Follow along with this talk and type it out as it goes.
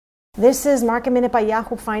This is Market Minute by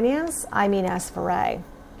Yahoo Finance. I'm Ines Ferre.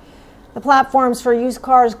 The platforms for used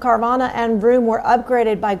cars Carvana and Vroom were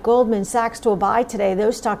upgraded by Goldman Sachs to a buy today.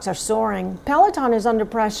 Those stocks are soaring. Peloton is under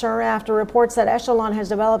pressure after reports that Echelon has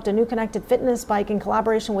developed a new connected fitness bike in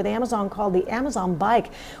collaboration with Amazon called the Amazon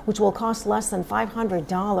Bike, which will cost less than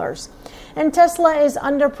 $500. And Tesla is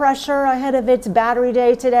under pressure ahead of its battery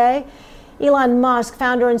day today. Elon Musk,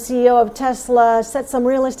 founder and CEO of Tesla, set some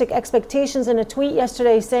realistic expectations in a tweet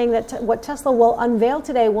yesterday saying that what Tesla will unveil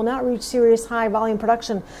today will not reach serious high volume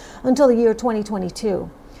production until the year 2022.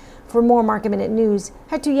 For more Market Minute news,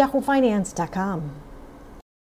 head to yahoofinance.com.